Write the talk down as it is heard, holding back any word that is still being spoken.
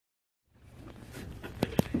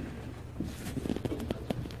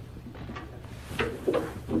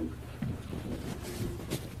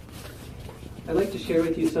like to share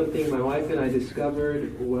with you something my wife and I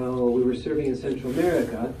discovered while we were serving in Central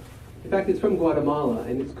America. In fact, it's from Guatemala,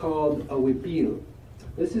 and it's called a huipil.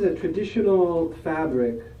 This is a traditional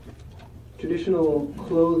fabric, traditional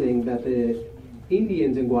clothing that the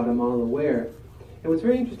Indians in Guatemala wear. And what's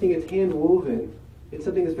very interesting, it's hand woven. It's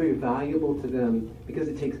something that's very valuable to them because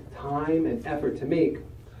it takes time and effort to make.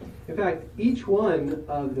 In fact, each one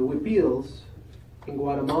of the huipils in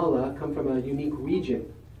Guatemala come from a unique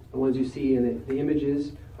region. The ones you see in the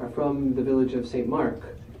images are from the village of St.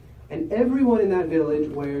 Mark. And everyone in that village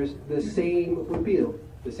wears the same huipil,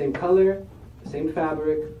 the same color, the same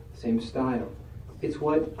fabric, the same style. It's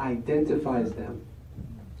what identifies them.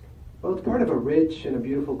 Well, it's part of a rich and a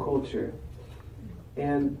beautiful culture.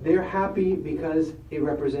 And they're happy because it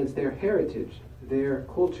represents their heritage, their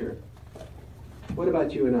culture. What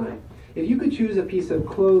about you and I? If you could choose a piece of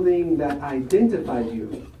clothing that identified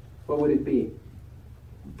you, what would it be?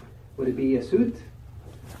 Would it be a suit,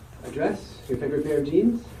 a dress, your favorite pair of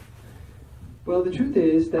jeans? Well, the truth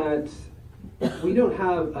is that we don't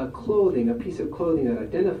have a piece of clothing that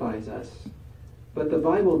identifies us, but the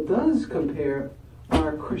Bible does compare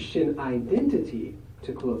our Christian identity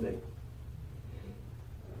to clothing.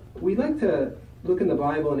 We like to look in the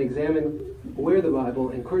Bible and examine where the Bible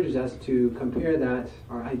encourages us to compare that,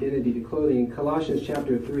 our identity, to clothing. Colossians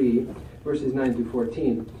chapter 3, verses 9 through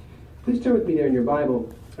 14. Please turn with me there in your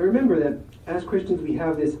Bible. And remember that as Christians we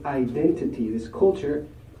have this identity, this culture.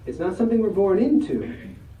 It's not something we're born into,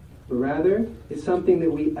 but rather it's something that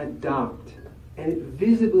we adopt, and it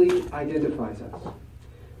visibly identifies us.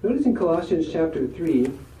 Notice in Colossians chapter 3,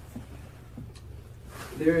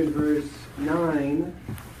 there in verse 9,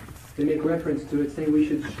 they make reference to it, saying we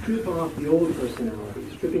should strip off the old personality,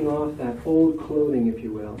 stripping off that old clothing, if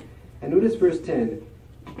you will. And notice verse 10,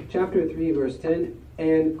 chapter 3, verse 10,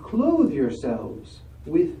 and clothe yourselves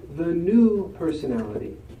with the new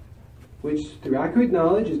personality, which through accurate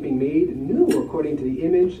knowledge is being made new according to the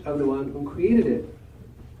image of the one who created it.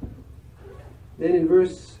 Then in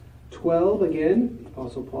verse 12 again,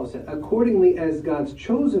 Apostle Paul said, accordingly as God's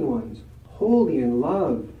chosen ones, holy and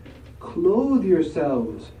loved, clothe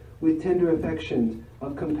yourselves with tender affections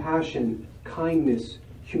of compassion, kindness,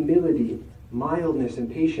 humility, mildness,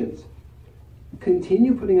 and patience.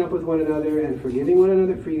 Continue putting up with one another and forgiving one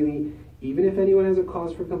another freely, even if anyone has a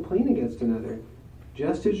cause for complaint against another.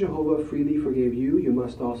 Just as Jehovah freely forgave you, you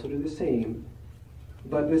must also do the same.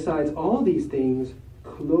 But besides all these things,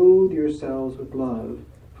 clothe yourselves with love,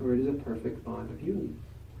 for it is a perfect bond of union.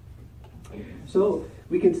 So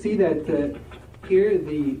we can see that here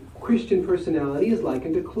the Christian personality is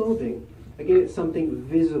likened to clothing. Again, it's something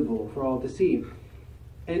visible for all to see.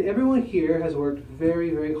 And everyone here has worked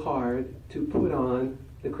very, very hard to put on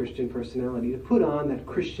the Christian personality, to put on that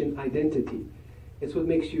Christian identity. It's what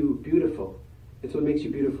makes you beautiful. It's what makes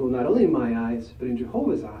you beautiful not only in my eyes, but in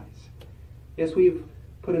Jehovah's eyes. Yes, we've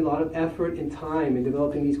put in a lot of effort and time in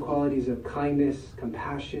developing these qualities of kindness,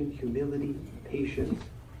 compassion, humility, patience,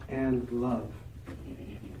 and love.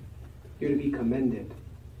 You're to be commended.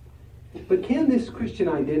 But can this Christian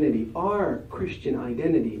identity, our Christian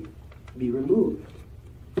identity, be removed?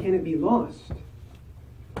 Can it be lost?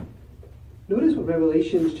 Notice what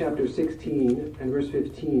Revelation chapter 16 and verse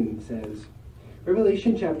 15 says.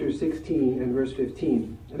 Revelation chapter 16 and verse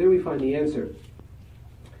 15. And there we find the answer.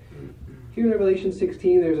 Here in Revelation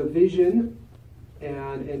 16 there's a vision,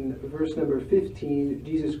 and in verse number 15,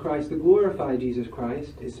 Jesus Christ, the glorified Jesus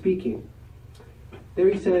Christ, is speaking. There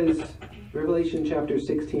he says, Revelation chapter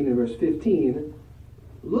 16 and verse 15,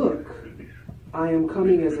 look, I am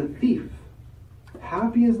coming as a thief.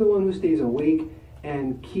 Happy is the one who stays awake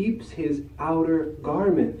and keeps his outer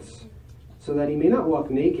garments, so that he may not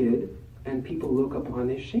walk naked and people look upon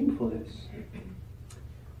his shamefulness.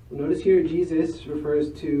 Notice here Jesus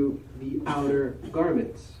refers to the outer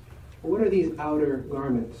garments. What are these outer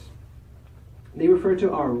garments? They refer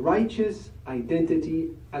to our righteous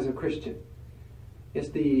identity as a Christian. It's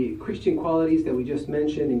the Christian qualities that we just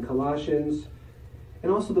mentioned in Colossians,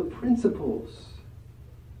 and also the principles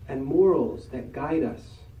and morals that guide us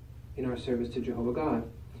in our service to Jehovah God.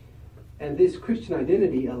 And this Christian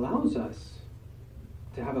identity allows us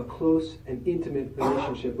to have a close and intimate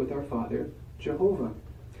relationship with our Father, Jehovah.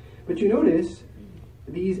 But you notice,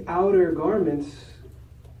 these outer garments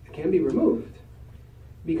can be removed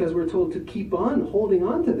because we're told to keep on holding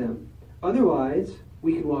on to them. Otherwise,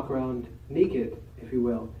 we could walk around naked, if you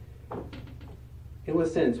will. In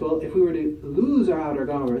what sense? Well, if we were to lose our outer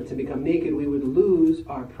garments and become naked, we would lose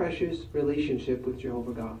our precious relationship with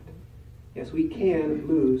Jehovah God. Yes, we can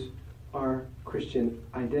lose our Christian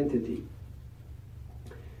identity.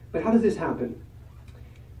 But how does this happen?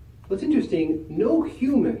 What's interesting, no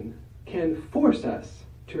human can force us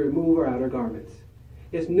to remove our outer garments.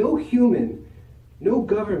 Yes, no human, no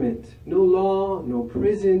government, no law, no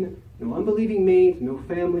prison, no unbelieving mate, no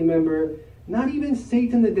family member, not even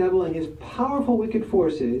Satan the devil and his powerful wicked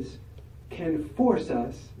forces can force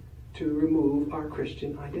us to remove our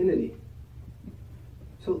Christian identity.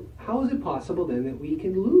 So how is it possible then that we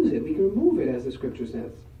can lose it, we can remove it, as the scripture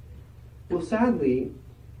says? Well, sadly,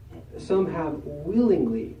 some have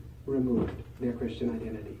willingly removed their Christian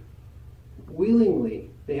identity.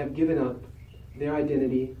 Willingly, they have given up their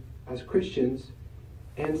identity as Christians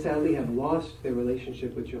and sadly have lost their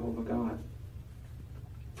relationship with Jehovah God.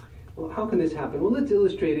 Well, how can this happen? Well, let's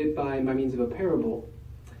illustrate it by means of a parable.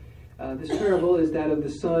 This parable is that of the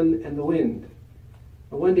sun and the wind.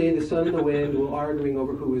 One day the sun and the wind were arguing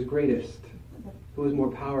over who was greatest, who was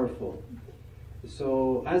more powerful.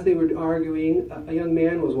 So as they were arguing, a young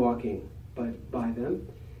man was walking by them,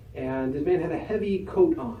 and this man had a heavy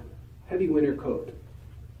coat on, heavy winter coat.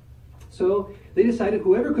 So they decided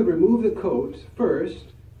whoever could remove the coat first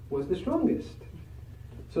was the strongest.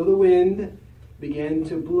 So the wind began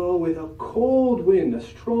to blow with a cold wind, a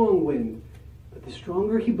strong wind. But the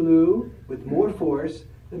stronger he blew, with more force,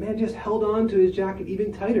 the man just held on to his jacket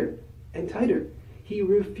even tighter and tighter. He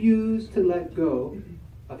refused to let go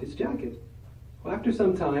of his jacket. Well, after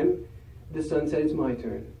some time, the sun said, "It's my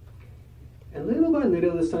turn." And little by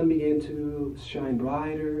little, the sun began to shine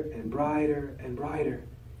brighter and brighter and brighter.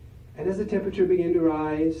 And as the temperature began to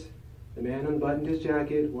rise, the man unbuttoned his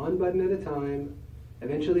jacket, one button at a time,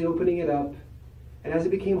 eventually opening it up. And as it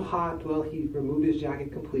became hot, well, he removed his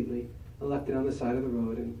jacket completely and left it on the side of the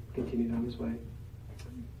road and continued on his way.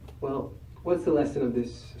 Well, what's the lesson of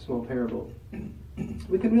this small parable?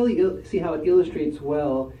 We can really see how it illustrates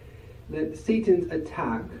well that Satan's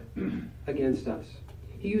attack against us.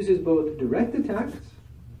 He uses both direct attacks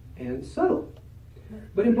and subtle.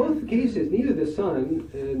 But in both cases, neither the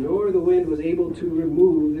sun nor the wind was able to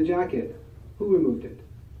remove the jacket. Who removed it?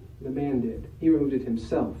 The man did. He removed it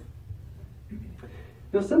himself.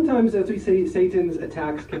 Now sometimes, as we say, Satan's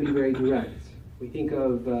attacks can be very direct. We think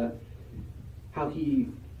of how he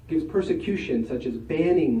gives persecution, such as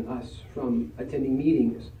banning us from attending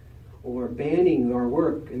meetings, or banning our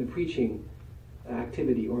work in the preaching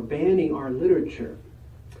activity, or banning our literature.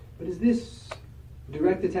 But is this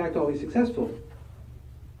direct attack always successful?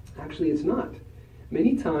 Actually, it's not.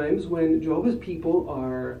 Many times when Jehovah's people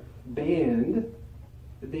are banned,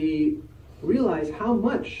 they realize how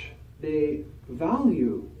much they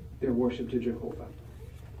value their worship to Jehovah.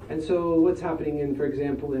 And so what's happening for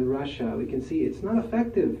example, in Russia, we can see it's not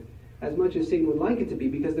effective as much as Satan would like it to be,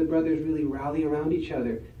 because the brothers really rally around each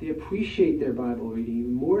other. They appreciate their Bible reading,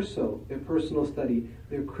 even more so their personal study,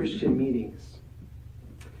 their Christian meetings.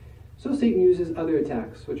 So Satan uses other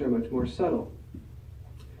attacks, which are much more subtle.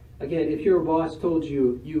 Again, if your boss told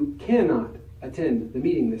you, you cannot attend the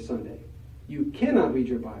meeting this Sunday, you cannot read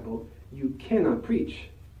your Bible, you cannot preach,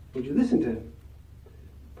 would you listen to him?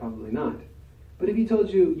 Probably not. But if he told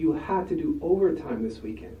you you had to do overtime this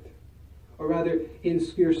weekend, or rather in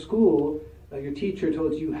your school, your teacher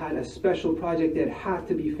told you had a special project that had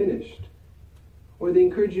to be finished, or they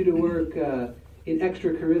encourage you to work in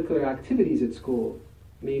extracurricular activities at school,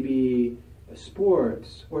 maybe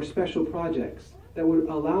sports or special projects that wouldn't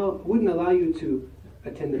allow you to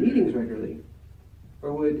attend the meetings regularly,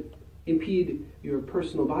 or would impede your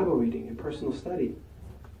personal Bible reading and personal study.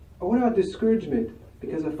 Or what about discouragement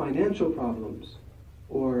because of financial problems,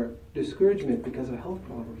 or discouragement because of health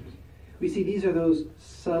problems? We see these are those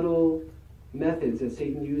subtle methods that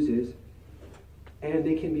Satan uses, and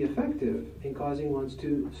they can be effective in causing ones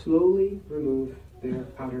to slowly remove their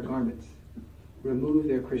outer garments, remove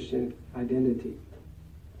their Christian identity.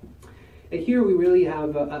 And here we really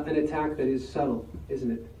have an attack that is subtle,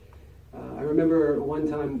 isn't it? I remember one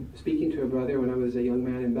time speaking to a brother when I was a young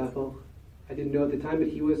man in Bethel. I didn't know at the time, but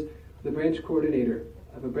he was the branch coordinator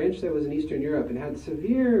of a branch that was in Eastern Europe and had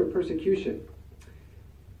severe persecution.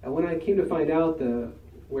 And when I came to find out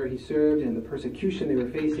where he served and the persecution they were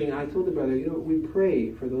facing, I told the brother, we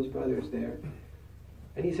pray for those brothers there.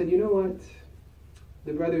 And he said, you know what?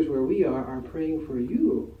 The brothers where we are praying for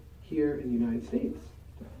you here in the United States.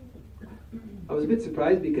 I was a bit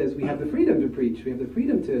surprised because we have the freedom to preach, we have the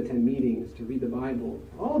freedom to attend meetings, to read the Bible,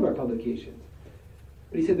 all of our publications.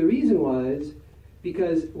 But he said the reason was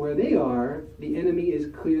because where they are, the enemy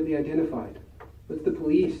is clearly identified. It's the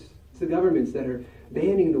police, it's the governments that are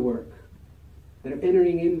banning the work, that are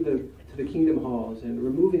entering into the kingdom halls and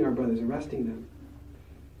removing our brothers, arresting them.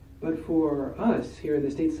 But for us here in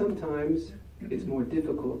the States, sometimes it's more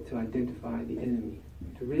difficult to identify the enemy,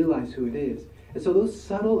 to realize who it is. And so those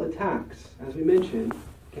subtle attacks, as we mentioned,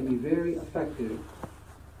 can be very effective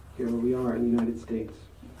here where we are in the United States.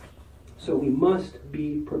 So we must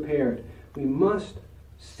be prepared. We must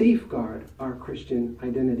safeguard our Christian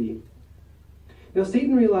identity. Now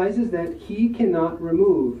Satan realizes that he cannot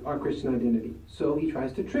remove our Christian identity. So he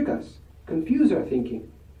tries to trick us, confuse our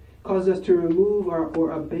thinking, cause us to remove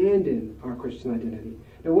or abandon our Christian identity.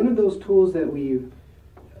 Now one of those tools that we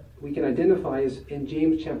can identify is in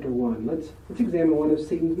James chapter 1. Let's examine one of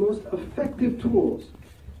Satan's most effective tools.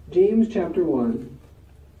 James chapter 1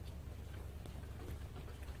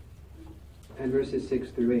 and verses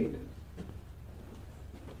 6 through 8.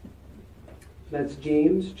 That's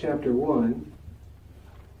James chapter 1.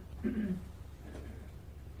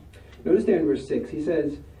 Notice there in verse 6, he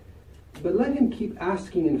says, "But let him keep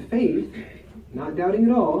asking in faith, not doubting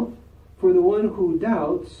at all, for the one who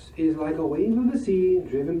doubts is like a wave of the sea,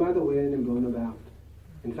 driven by the wind and blown about."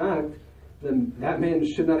 In fact, that man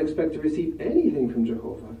should not expect to receive anything from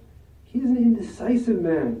Jehovah. He is an indecisive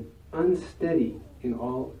man, unsteady in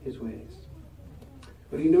all his ways.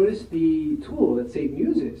 But you notice the tool that Satan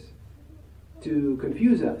uses to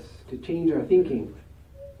confuse us, to change our thinking.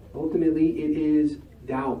 Ultimately, it is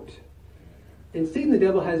doubt. And Satan the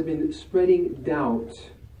devil has been spreading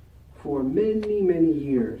doubt for many, many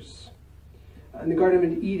years. In the Garden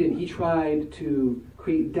of Eden, he tried to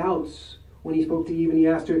create doubts when he spoke to Eve and he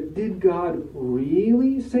asked her, "Did God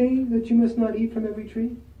really say that you must not eat from every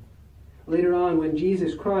tree?" Later on, when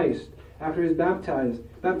Jesus Christ, after his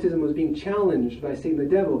baptism was being challenged by Satan the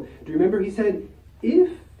devil, do you remember he said,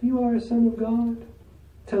 "If you are a son of God,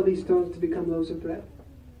 tell these stones to become loaves of bread"?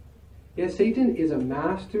 Yes, Satan is a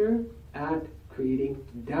master at creating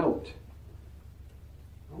doubt.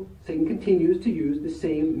 Well, Satan continues to use the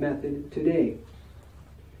same method today.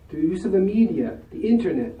 Through the use of the media, the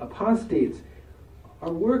internet, apostates,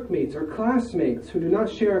 our workmates, our classmates who do not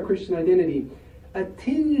share our Christian identity, a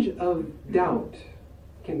tinge of doubt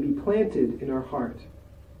can be planted in our heart.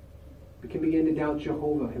 We can begin to doubt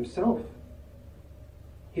Jehovah himself,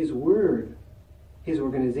 his word, his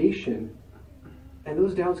organization, and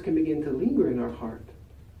those doubts can begin to linger in our heart.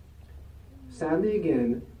 Sadly,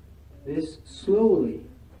 again, this slowly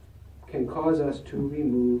can cause us to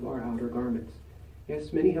remove our outer garments.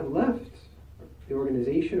 Yes, many have left the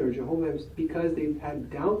organization or Jehovah because they've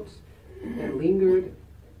had doubts that lingered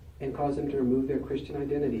and caused them to remove their Christian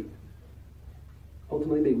identity.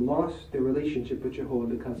 Ultimately, they lost their relationship with Jehovah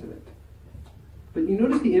because of it. But you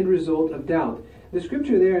notice the end result of doubt. The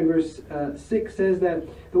scripture there in verse 6 says that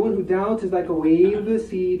the one who doubts is like a wave of the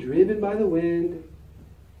sea driven by the wind.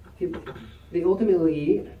 They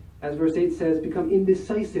ultimately, as verse 8 says, become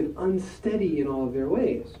indecisive, unsteady in all of their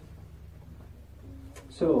ways.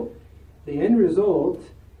 So, the end result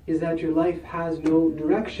is that your life has no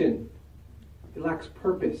direction. It lacks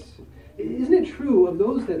purpose. Isn't it true of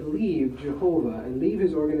those that leave Jehovah and leave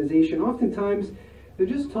his organization? Oftentimes, they're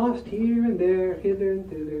just tossed here and there, hither and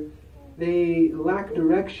thither. They lack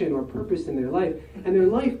direction or purpose in their life, and their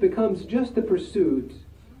life becomes just the pursuit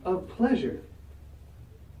of pleasure.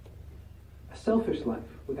 A selfish life,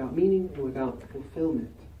 without meaning and without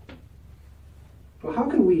fulfillment. Well, how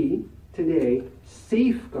can we today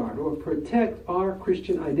safeguard or protect our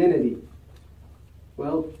Christian identity?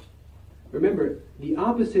 Well, remember, the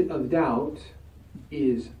opposite of doubt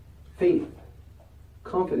is faith,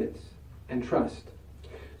 confidence, and trust.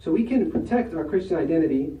 So we can protect our Christian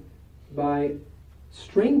identity by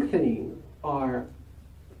strengthening our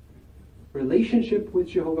relationship with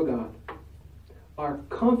Jehovah God, our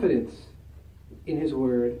confidence in his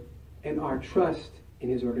word, and our trust in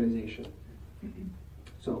his organization.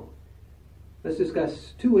 So, let's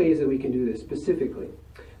discuss two ways that we can do this specifically.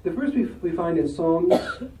 The first we find in Psalms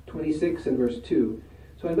 26 and verse 2.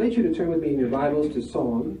 So I invite you to turn with me in your Bibles to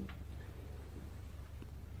Psalm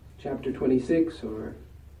chapter 26, or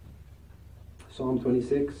Psalm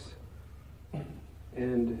 26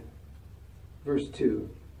 and verse 2.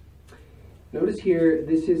 Notice here,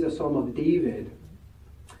 this is a psalm of David.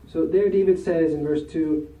 So there David says in verse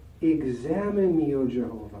 2, "Examine me, O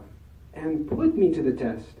Jehovah, and put me to the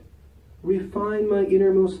test. Refine my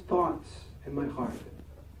innermost thoughts and my heart."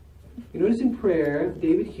 You notice in prayer,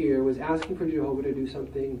 David here was asking for Jehovah to do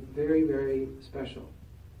something very, very special.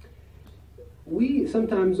 We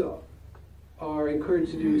sometimes are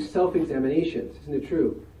encouraged to do self-examinations, isn't it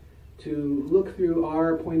true? To look through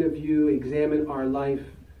our point of view, examine our life,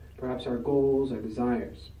 perhaps our goals, our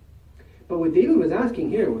desires. But what David was asking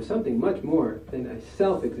here was something much more than a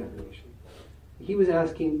self-examination. He was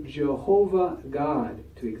asking Jehovah God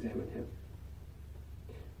to examine him.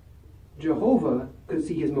 Jehovah could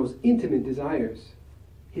see his most intimate desires.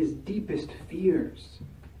 his deepest fears.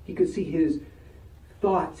 He could see his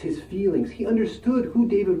thoughts, his feelings. He understood who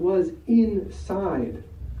David was inside.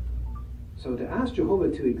 So to ask Jehovah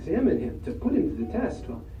to examine him, to put him to the test,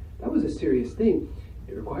 well, that was a serious thing.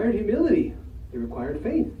 It required humility. It required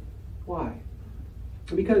faith. Why?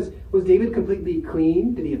 Because was David completely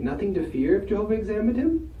clean? Did he have nothing to fear if Jehovah examined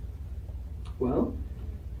him? Well,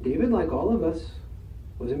 David, like all of us,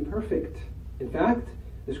 was imperfect. In fact,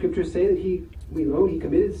 the scriptures say that we know he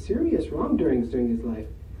committed serious wrongdoings during his life.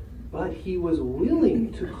 But he was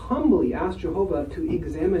willing to humbly ask Jehovah to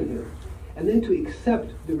examine him, and then to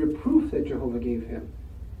accept the reproof that Jehovah gave him,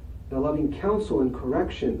 the loving counsel and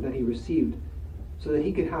correction that he received, so that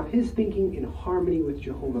he could have his thinking in harmony with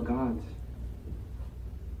Jehovah God's.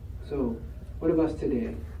 So, what of us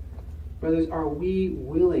today? Brothers, are we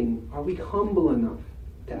willing, are we humble enough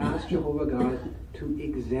to ask Jehovah God to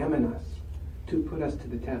examine us, to put us to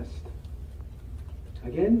the test?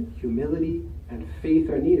 Again, humility and faith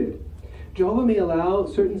are needed. Jehovah may allow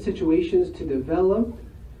certain situations to develop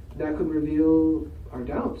that could reveal our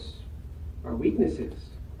doubts, our weaknesses,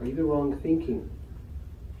 or even wrong thinking.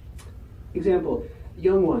 Example,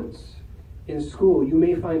 young ones in school, you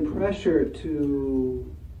may find pressure to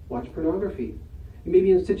watch pornography. You may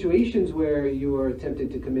be in situations where you are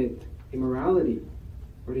tempted to commit immorality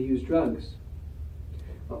or to use drugs.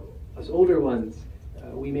 Us older ones,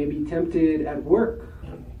 we may be tempted at work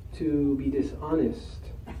to be dishonest,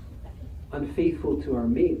 unfaithful to our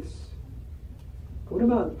mates. What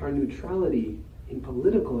about our neutrality in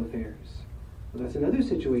political affairs? Well, that's another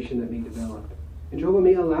situation that may develop. And Jehovah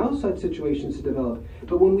may allow such situations to develop.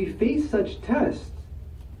 But when we face such tests,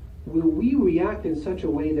 will we react in such a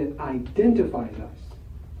way that identifies us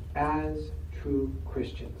as true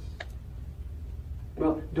Christians?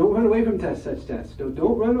 Well, don't run away from such tests.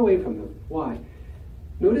 Don't run away from them. Why?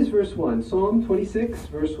 Notice verse 1, Psalm 26,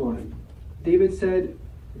 verse 1. David said,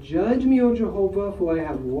 "Judge me, O Jehovah, for I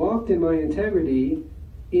have walked in my integrity.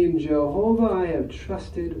 In Jehovah I have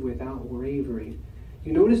trusted without wavering."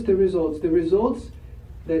 You notice the results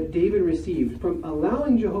that David received from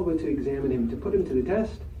allowing Jehovah to examine him, to put him to the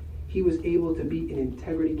test. He was able to be an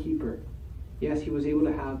integrity keeper. Yes, he was able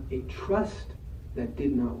to have a trust that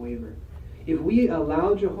did not waver. If we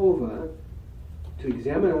allow Jehovah to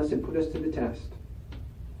examine us and put us to the test,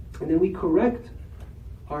 and then we correct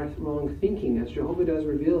our wrong thinking as Jehovah does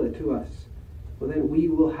reveal it to us, well, then we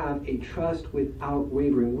will have a trust without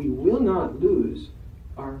wavering. We will not lose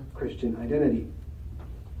our Christian identity.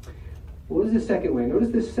 What is the second way? Notice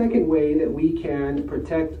the second way that we can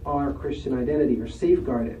protect our Christian identity or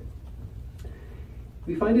safeguard it.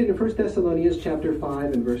 We find it in 1 Thessalonians chapter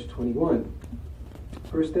 5 and verse 21.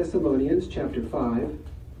 1 Thessalonians chapter 5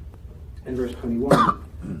 and verse 21.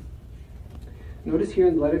 Notice here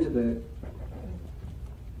in the letter to the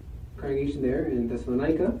congregation there in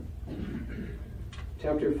Thessalonica,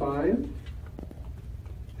 chapter 5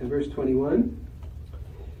 and verse 21,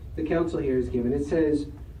 the counsel here is given. It says,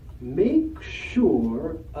 "Make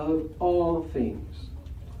sure of all things.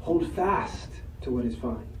 Hold fast to what is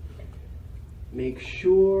fine." Make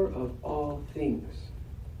sure of all things.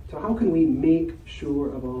 So how can we make sure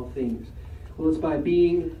of all things? Well, it's by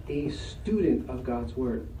being a student of God's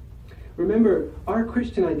Word. Remember, our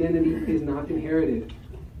Christian identity is not inherited.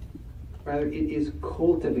 Rather, it is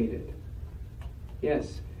cultivated.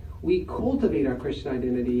 Yes, we cultivate our Christian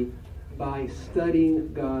identity by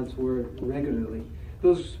studying God's Word regularly.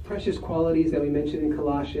 Those precious qualities that we mentioned in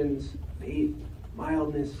Colossians, faith,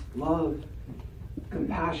 mildness, love,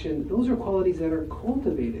 compassion, those are qualities that are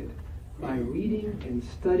cultivated by reading and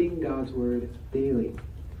studying God's Word daily.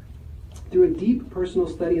 Through a deep personal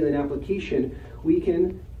study and an application, we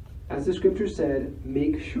can, as the scripture said,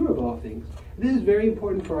 make sure of all things. This is very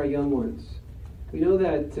important for our young ones. We know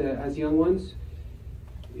that as young ones,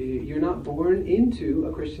 you're not born into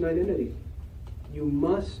a Christian identity. You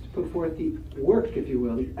must put forth the work, if you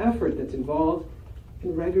will, the effort that's involved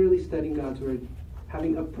in regularly studying God's Word,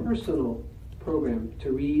 having a personal program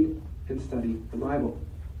to read and study the Bible.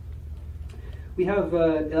 We have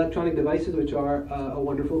electronic devices which are a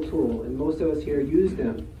wonderful tool, and most of us here use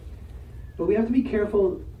them. But we have to be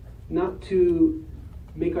careful not to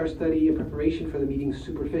make our study and preparation for the meeting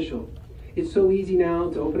superficial. It's so easy now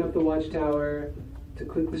to open up the Watchtower, to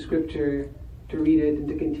click the scripture, to read it, and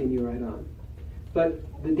to continue right on. But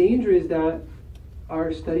the danger is that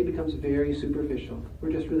our study becomes very superficial.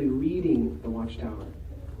 We're just really reading the Watchtower.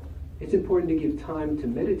 It's important to give time to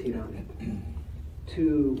meditate on it,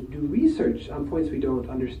 to do research on points we don't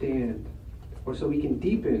understand, or so we can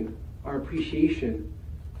deepen our appreciation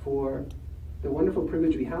for the wonderful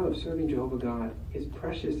privilege we have of serving Jehovah God, His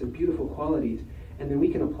precious and beautiful qualities, and then we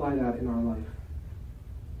can apply that in our life.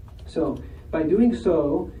 So, by doing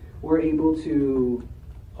so, we're able to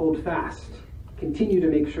hold fast, continue to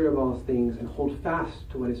make sure of all things, and hold fast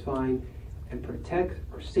to what is fine, and protect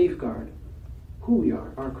or safeguard who we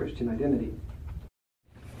are, our Christian identity.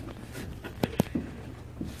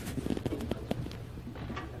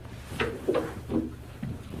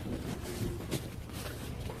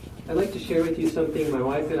 I'd like to share with you something my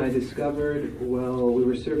wife and I discovered while we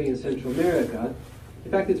were serving in Central America.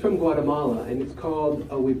 In fact, it's from Guatemala, and it's called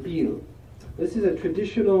a huipil. This is a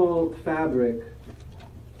traditional fabric,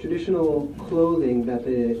 traditional clothing that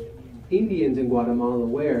the Indians in Guatemala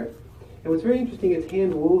wear. And what's very interesting, it's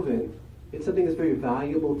hand-woven. It's something that's very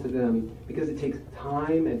valuable to them because it takes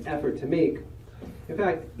time and effort to make. In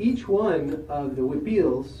fact, each one of the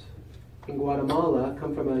huipils in Guatemala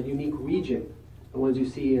come from a unique region. The ones you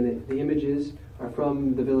see in the images are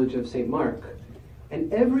from the village of St. Mark.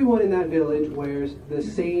 And everyone in that village wears the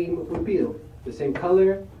same huipil, the same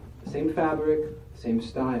color, the same fabric, the same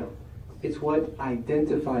style. It's what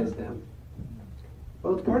identifies them.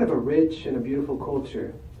 Well, it's part of a rich and a beautiful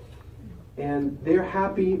culture. And they're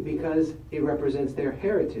happy because it represents their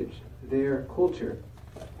heritage, their culture.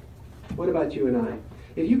 What about you and I?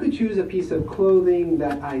 If you could choose a piece of clothing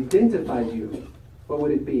that identifies you, what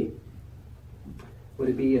would it be? Would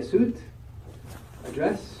it be a suit? A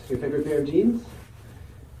dress? Your favorite pair of jeans?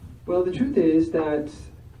 Well, the truth is that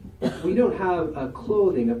we don't have a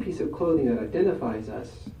piece of clothing that identifies us,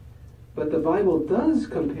 but the Bible does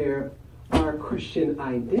compare our Christian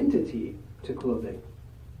identity to clothing.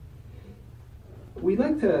 We'd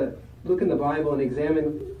like to look in the Bible and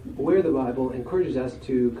examine where the Bible encourages us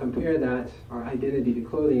to compare that, our identity, to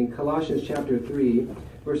clothing. Colossians chapter 3,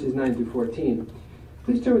 verses 9 through 14.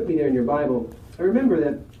 Please turn with me there in your Bible. And remember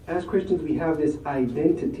that as Christians we have this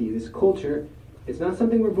identity, this culture. It's not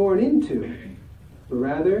something we're born into, but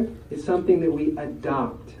rather it's something that we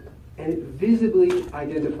adopt, and it visibly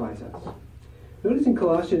identifies us. Notice in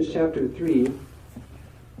Colossians chapter 3,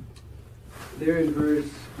 there in verse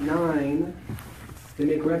 9, they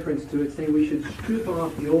make reference to it, saying we should strip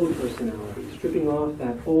off the old personality, stripping off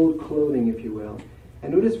that old clothing, if you will.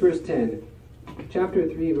 And notice verse 10, chapter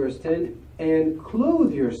 3, verse 10, and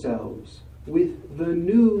clothe yourselves with the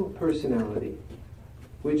new personality,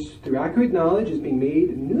 which through accurate knowledge is being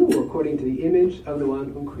made new according to the image of the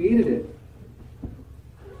one who created it.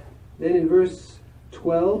 Then in verse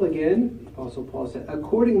 12 again, Apostle Paul said,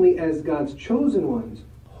 accordingly as God's chosen ones,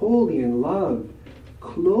 holy and loved,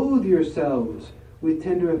 clothe yourselves with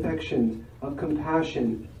tender affections of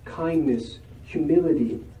compassion, kindness,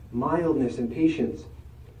 humility, mildness, and patience.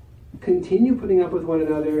 Continue putting up with one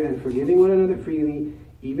another and forgiving one another freely,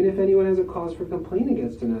 even if anyone has a cause for complaint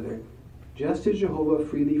against another. Just as Jehovah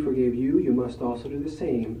freely forgave you, you must also do the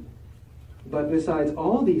same. But besides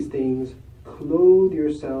all these things, clothe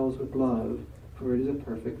yourselves with love, for it is a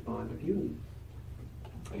perfect bond of union.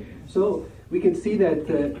 So we can see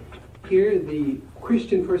that here the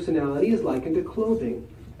Christian personality is likened to clothing.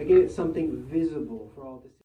 Again, it's something visible for all to see.